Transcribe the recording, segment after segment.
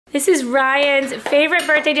This is Ryan's favorite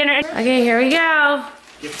birthday dinner. Okay, here we go.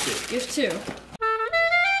 Gift 2. Gift 2.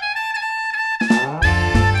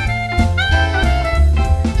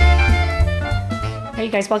 Hey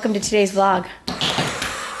guys, welcome to today's vlog.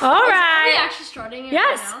 All right. Are we actually starting it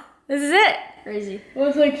yes, right now? This is it. Crazy. Well,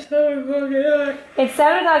 it's like 7 o'clock at night. It's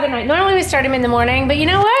 7 o'clock at night. Normally we start them in the morning, but you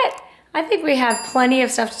know what? I think we have plenty of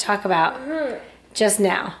stuff to talk about just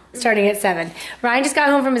now, starting at 7. Ryan just got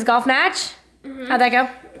home from his golf match. How'd that go?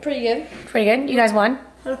 Pretty good. Pretty good. You guys won?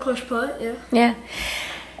 Had a close putt, yeah. Yeah.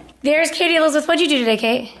 There's Katie Elizabeth. What'd you do today,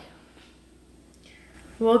 Kate?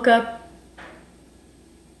 Woke up.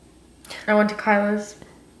 I went to Kyla's.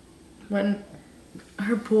 Went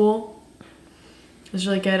her pool. It was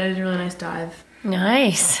really good. I did a really nice dive.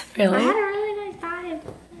 Nice. Really? I had a really nice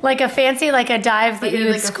dive. Like a fancy, like a dive that you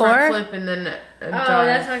would like score? a front flip and then a dive. Oh,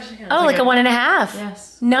 that's actually kind of like a 1.5?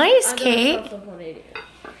 Yes. Nice, Kate. I did a front flip 180.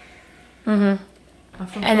 Mm-hmm.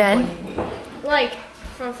 And then? Like,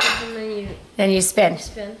 front flip and then you spin.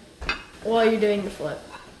 spin while you're doing the flip.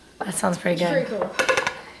 That sounds pretty It's good. pretty cool.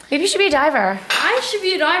 Maybe you should be a diver. I should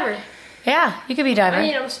be a diver. Yeah, you could be a diver. I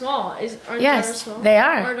mean, I'm small. Aren't Yes, divers small? they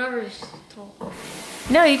are. Or divers tall?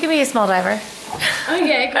 No, you could be a small diver.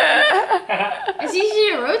 Okay, cool. It's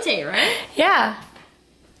easy to rotate, right? Yeah.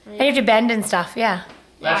 And you have to bend and stuff, yeah.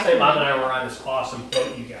 Last time Mom and I were on this awesome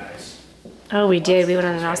boat, you guys. Oh, we did. We went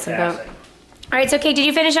on an awesome boat. All right, so Kate, did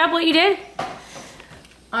you finish up what you did?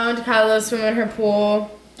 I went to Kyla's, swim in her pool.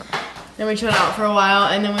 Then we chilled out for a while,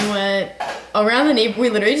 and then we went around the neighborhood. We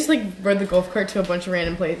literally just like rode the golf cart to a bunch of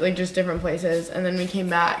random places, like just different places, and then we came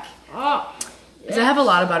back. Oh. Does it have a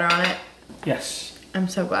lot of butter on it? Yes. I'm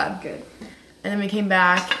so glad. Good. And then we came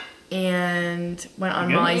back and went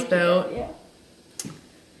on Molly's boat. Yeah.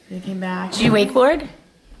 We came back. Did you wakeboard?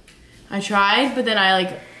 I tried, but then I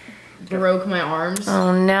like broke my arms.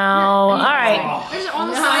 Oh no. All right. There's on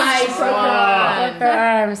the Nice side. one. For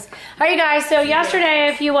arms. All right, you guys. So yesterday,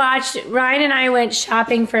 if you watched, Ryan and I went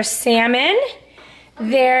shopping for salmon.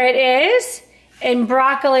 There it is. And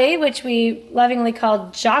broccoli, which we lovingly call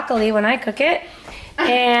joccoli when I cook it.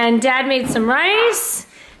 And Dad made some rice.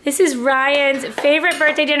 This is Ryan's favorite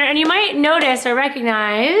birthday dinner. And you might notice or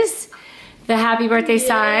recognize the happy birthday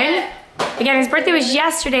sign. Again, his birthday was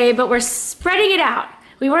yesterday, but we're spreading it out.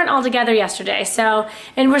 We weren't all together yesterday, so,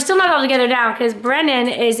 and we're still not all together now because Brennan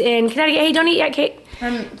is in Connecticut. Hey, don't eat yet, Kate.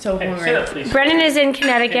 I'm so Hey, hungry. say that, please. Brennan is in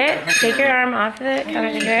Connecticut. Take your arm off of it.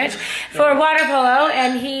 Connecticut for water polo,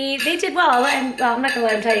 and they did well. Well, I'm not gonna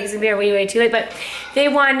let him tell you because it's gonna be way too late. But they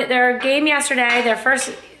won their game yesterday.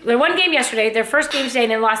 Their one game yesterday. Their first game today,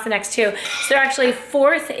 and then lost the next 2. So they're actually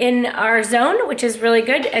 4th in our zone, which is really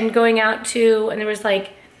good. And going out to, and there was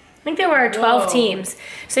like, I think there were 12 teams.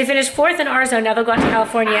 So they finished 4th in our zone. Now they'll go out to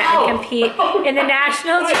California and compete in the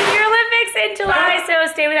National Junior Olympics in July.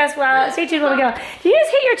 So stay with us. Well, stay tuned when we go. Did you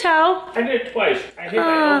just hit your toe? I did it twice. I hit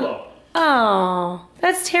my elbow. Oh,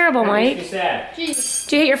 that's terrible, That Mike. makes me sad. Jesus.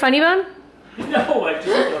 Did you hit your funny bone? No, I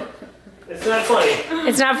just. It's not funny.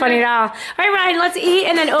 It's not funny at all. All right, Ryan, let's eat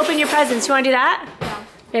and then open your presents. You want to do that? Yeah.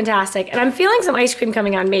 Fantastic. And I'm feeling some ice cream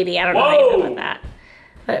coming on, maybe. I don't know how you feel about that.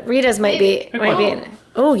 But Rita's might be in it.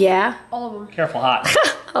 Oh, yeah. All of them. Careful, hot.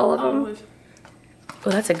 All of them. Oh,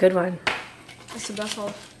 that's a good one. That's the best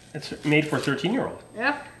one. It's made for a 13-year-old.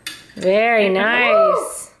 Yeah. Very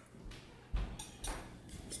nice.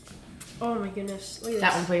 Oh my goodness. Look at That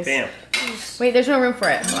this. one, please. Bam. Wait, there's no room for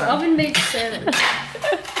it. Hold on. Oven baked salmon.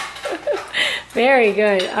 Very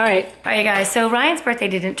good. All right. All right, guys. So Ryan's birthday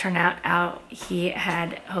didn't turn out how he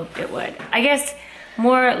had hoped it would. I guess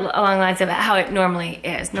more along the lines of how it normally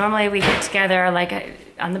is. Normally we get together like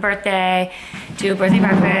on the birthday, do a birthday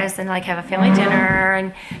breakfast, and like have a family dinner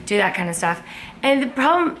and do that kind of stuff. And the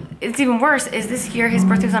problem, it's even worse, is this year his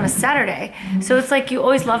birthday was on a Saturday. So it's like you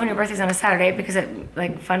always love when your birthday's on a Saturday because it's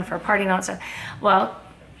like fun for a party and all that stuff. Well,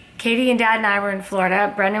 Katie and Dad and I were in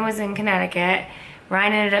Florida. Brennan was in Connecticut.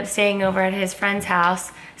 Ryan ended up staying over at his friend's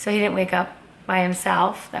house, so he didn't wake up by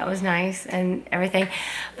himself. That was nice and everything.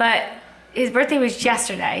 But his birthday was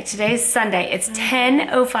yesterday. Today's Sunday. It's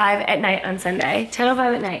 10:05 at night on Sunday.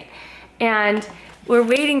 10:05 at night. And we're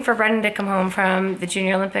waiting for Brennan to come home from the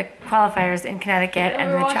Junior Olympic qualifiers in Connecticut,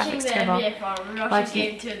 and the traffic's terrible. We're watching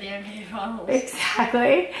game 2 of the NBA Finals.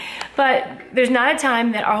 Exactly. But there's not a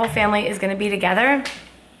time that our whole family is going to be together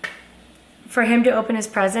for him to open his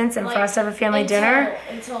presents and for us to have a family dinner.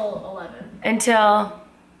 Until 11. Until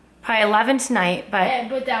probably 11 tonight,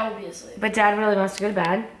 But Dad will be asleep. but Dad really wants to go to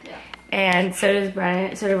bed. Yeah. And so does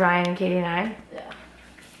Brian, so do Ryan and Katie and I. Yeah.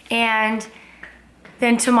 And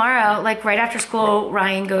then tomorrow, like right after school,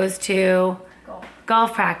 Ryan goes to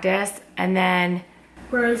golf practice, and then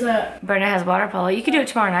Where is that? Brennan has water polo. You could do it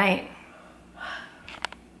tomorrow night.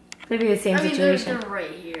 It'd be the same situation. They're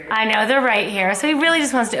right here. I know, they're right here. So he really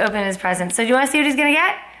just wants to open his presents. So do you want to see what he's going to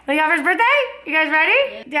get? What he got for his birthday? You guys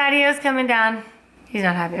ready? Yeah. Dadio's coming down. He's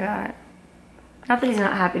not happy about it. Not that he's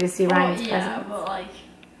not happy to see Ryan's presents. Yeah, but like...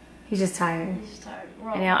 He's just tired. He's just tired.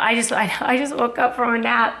 I know, I just woke up from a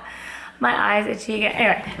nap. My eyes itchy again.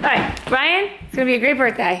 Anyway, all right, Ryan, it's going to be a great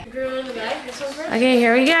birthday. You're going in the bag? This one first? Okay,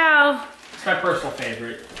 here we go. It's my personal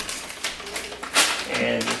favorite.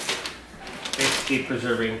 And basically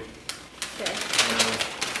preserving. Okay.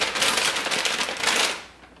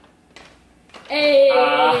 Hey!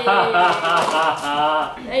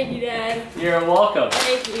 Thank you, Dad. You're welcome.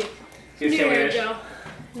 Thank you. New hair gel.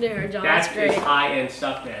 New hair gel. That's great. That's high-end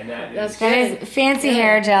stuff, man. That's That is fancy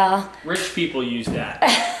hair gel. Rich people use that.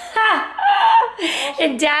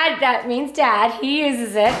 And Dad, that means Dad. He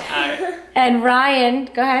uses it. And Ryan,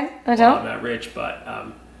 go ahead. Well, I'm not rich, but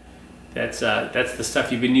that's the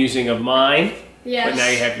stuff you've been using of mine. Yes. But now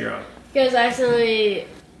you have your own. Because I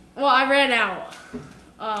ran out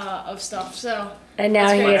of stuff, so. And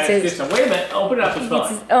now he gets his. Wait a minute, open it up and smell He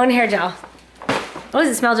gets his own hair gel. Oh, does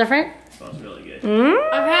it smell different? It smells really good.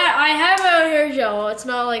 I have my own hair gel. It's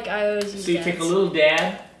not like I always use. So you take a little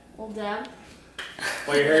dab. Little dab.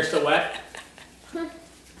 While your hair's still wet.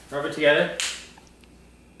 Rub it together.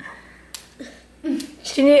 Do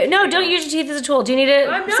you need, no, don't use your teeth as a tool. Do you need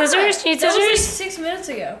scissors? Do you need That was like scissors? 6 minutes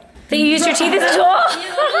ago. That you used your teeth as a tool?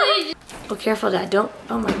 You Oh, careful, Dad. Don't.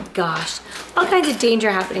 Oh my gosh. All kinds of danger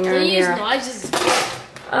happening around use here. knives.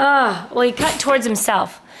 Well, he cut towards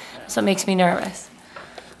himself, so it makes me nervous.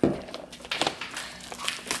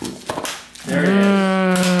 There it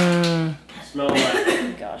is. Smell that.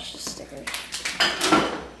 Oh gosh, the sticker.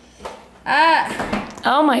 Ah.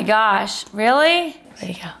 Oh my gosh. Really? There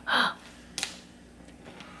you go.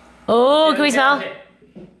 Oh, can we smell?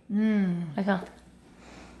 Okay.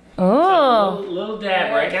 Oh. Little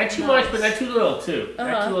dab, right? Not too much, but not too little, too.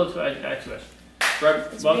 Not too little, not too much.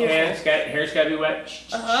 Rub both hands. Hair's got to be wet.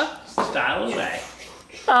 Style away.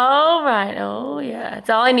 All right. Oh, yeah. That's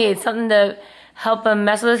all I need. Something to help him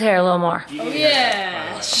mess with his hair a little more. Oh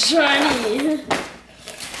yeah, shiny.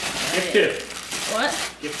 Gift 2. What?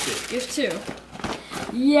 Gift 2. Gift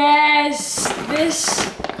 2. Yes,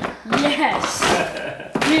 this. Yes.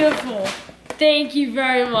 Beautiful. Thank you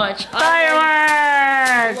very much.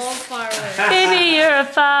 Fireworks! Love fireworks. Baby, you're a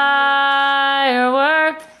firework.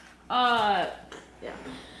 Yeah.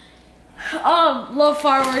 Love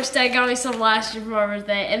fireworks. Dad got me some last year for my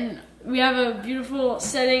birthday, and we have a beautiful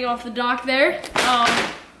setting off the dock there.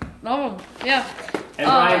 Love them. Yeah. And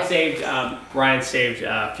Ryan saved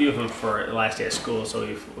a few of them for the last day of school, so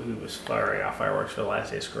he was firing off fireworks for the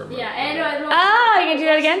last day of school. Yeah, and you can do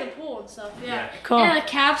that again? The pool and stuff. Yeah. Cool. And the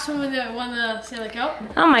caps when the Stanley Cup.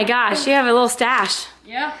 Oh my gosh, you have a little stash.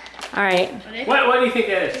 Yeah. All right. What do you think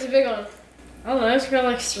that It's is? a big one. I don't know. It's got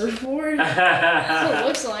like surfboard. That's what it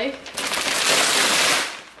looks like.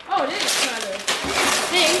 Oh, it is kind of. I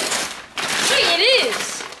think. Wait, it is.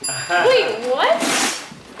 Wait, what?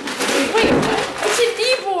 Wait, what? It's a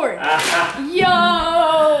kneeboard. Yo!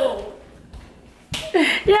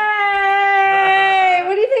 Yay!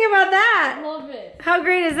 What do you think about that? Love it. How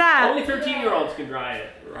great is that? Only 13-year-olds can ride it.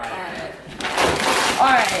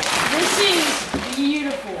 Alright, this is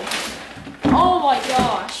beautiful. Oh my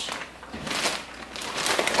gosh.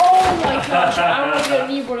 Oh my gosh, I want to get a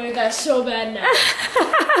kneeboarding like that so bad now.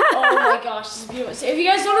 Oh my gosh, this is beautiful. So if you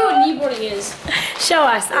guys don't know what kneeboarding is. Show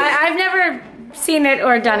us. I've never seen it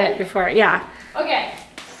or done it before. Yeah. Okay,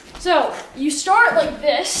 so you start like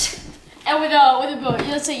this, and with a boat.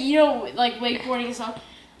 Let's say like wakeboarding and stuff.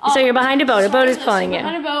 So you're behind a boat. A boat is pulling you.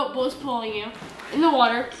 Behind a boat, boat's pulling you in the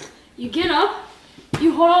water. You get up,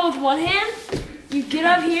 you hold on with one hand, you get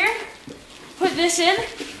up here, put this in,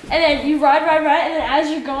 and then you ride, and then as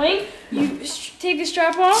you're going, you take the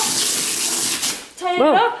strap off, tighten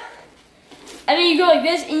it up, and then you go like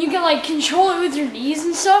this, and you can like control it with your knees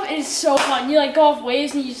and stuff, and it's so fun. You like go off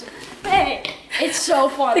waves and you just, hey, it's so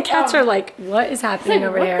fun. The cats are like, what is happening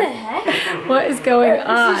over here? What the heck? What is going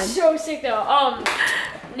on? This is so sick though.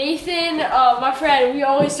 Nathan, my friend, we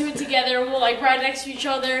always do it together. We'll like ride next to each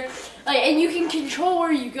other, like, and you can control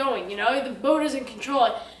where you're going. You know, the boat doesn't control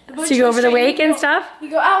it. So you go over the wake and stuff? You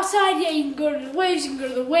go outside, yeah. You can go to the waves. You can go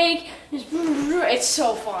to the wake. It's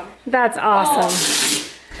so fun. That's awesome.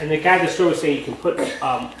 And the guy at the store was saying you can put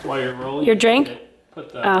while you're rolling. Your drink?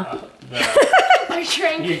 Put the My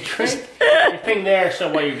drink. your thing there, so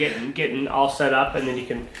while you're getting all set up, and then you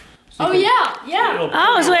can. So Oh you can, yeah.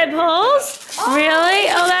 Oh, so it pulls? Really?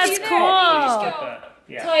 Oh, that's cool.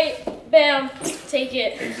 Yeah. tight, bam, take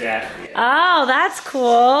it. Exactly. Oh, that's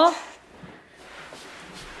cool.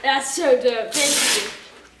 That's so dope. Thank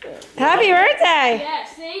you. Happy birthday.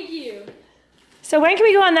 Yes, thank you. So when can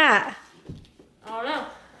we go on that? I don't know.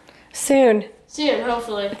 Soon. Soon,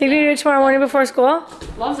 hopefully. Think we can do it tomorrow morning before school?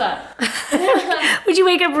 Love that. Would you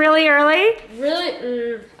wake up really early?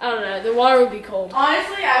 Really? I don't know. The water would be cold.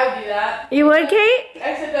 Honestly, I would do that. You would, Kate?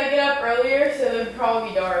 Except I get up earlier, so it would probably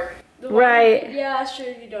be dark. Right. Yeah, that's true.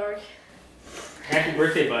 It'd be dark. Happy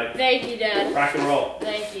birthday, bud. Thank you, Dad. Rock and roll.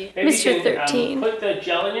 Thank you. Maybe Mr. you can, 13. put the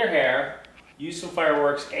gel in your hair, use some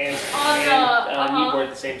fireworks, and kneeboard at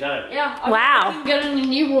the same time. Yeah. Wow. Get on a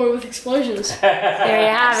kneeboard with explosions. There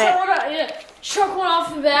you have it. Chuck one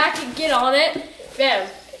off the back and get on it. Bam.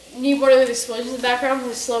 Kneeboard with explosions in the background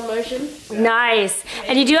with slow motion. Nice.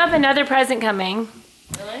 And you do have another present coming.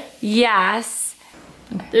 Really? Yes.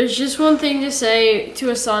 There's just one thing to say to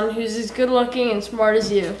a son who's as good looking and smart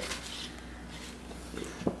as you.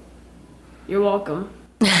 You're welcome.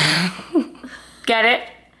 Get it?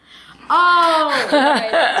 Oh! Okay,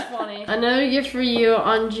 that's funny. Another gift for you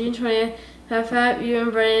on June 20th. Have you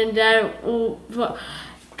and Brennan and Dad will...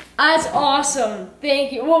 That's awesome.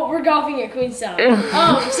 Thank you. Well, we're golfing at Queenstown.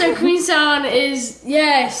 So Queenstown is...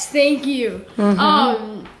 Yes, thank you.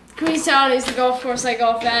 Queenstown is the golf course I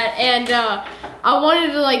golf at. And I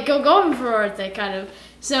wanted to, like, go golfing for my birthday, kind of.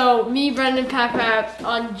 So me, Brendan, and Pat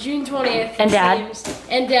on June 20th, And Dad.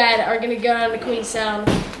 and Dad are gonna go down to Queenstown,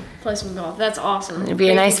 play some golf. That's awesome. It'd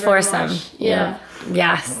be a nice foursome. Yeah.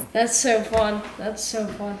 Yes. That's so fun. That's so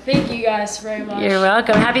fun. Thank you guys very much. You're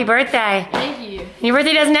welcome. Happy birthday. Thank you. Your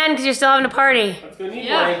birthday doesn't end because you're still having a party. Let's go kneeboarding.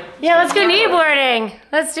 Yeah. Yeah, let's go kneeboarding.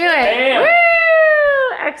 Let's do it. Bam.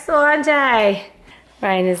 Woo! Excellente.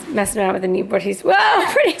 Ryan is messing around with the kneeboard. He's, whoa,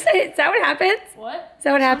 pretty excited. Is that what happens? What? Is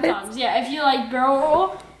that what happens? Sometimes, yeah. If you like barrel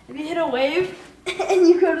roll, if you hit a wave and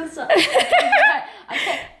you go to the side.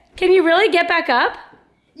 Okay. Can you really get back up?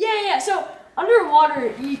 Yeah. So underwater,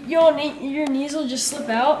 your knees will just slip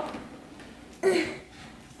out.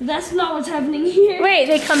 That's not what's happening here. Wait,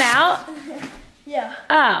 they come out? Yeah.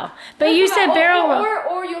 Oh, but you said barrel roll.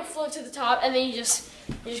 Or you'll float to the top and then you just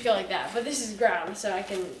go like that. But this is ground, so I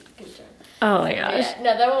can turn. Oh my gosh. Yeah,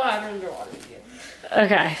 no, that won't happen underwater again.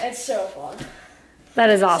 Okay, It's so fun. that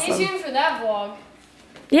is awesome. Stay tuned for that vlog.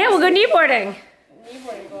 Yeah, we'll go kneeboarding.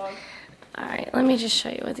 Kneeboarding vlog. All right, let me just show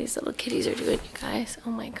you what these little kitties are doing, you guys. Oh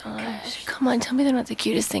my gosh. Come on, tell me they're not the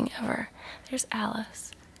cutest thing ever. There's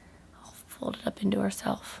Alice, all folded up into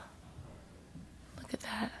herself. Look at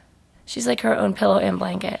that. She's like her own pillow and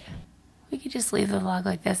blanket. We could just leave the vlog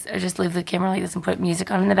like this, or just leave the camera like this and put music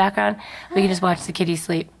on in the background. We can just watch the kitties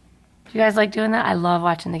sleep. Do you guys like doing that? I love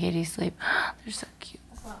watching the kitties sleep. They're so cute.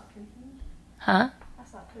 That's not creepy. Huh?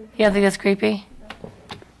 That's not creepy. You don't think that's creepy?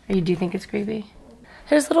 Or you do think it's creepy?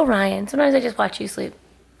 There's little Ryan. Sometimes I just watch you sleep.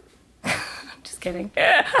 Just kidding. All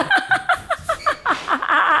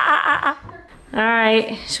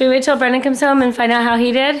right. Should we wait till Brendan comes home and find out how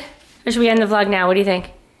he did? Or should we end the vlog now? What do you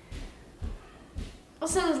think?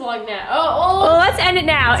 Let's end this vlog now. Well, let's end it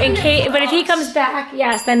now. In case, but if he comes back,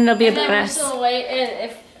 yes, then it'll be a And then we're bonus. still awake,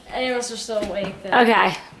 and if any of us are still awake, then,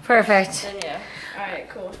 Okay. Perfect. then yeah. Alright,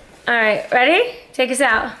 cool. All right. Ready? Take us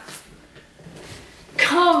out.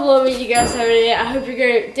 Comment below what you guys have today. I hope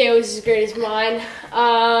your day was as great as mine.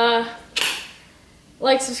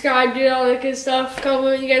 Like, subscribe, do all that good stuff. Comment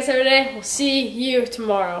below what you guys have today. We'll see you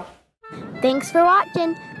tomorrow. Thanks for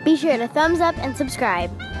watching. Be sure to thumbs up and subscribe.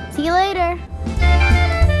 See you later.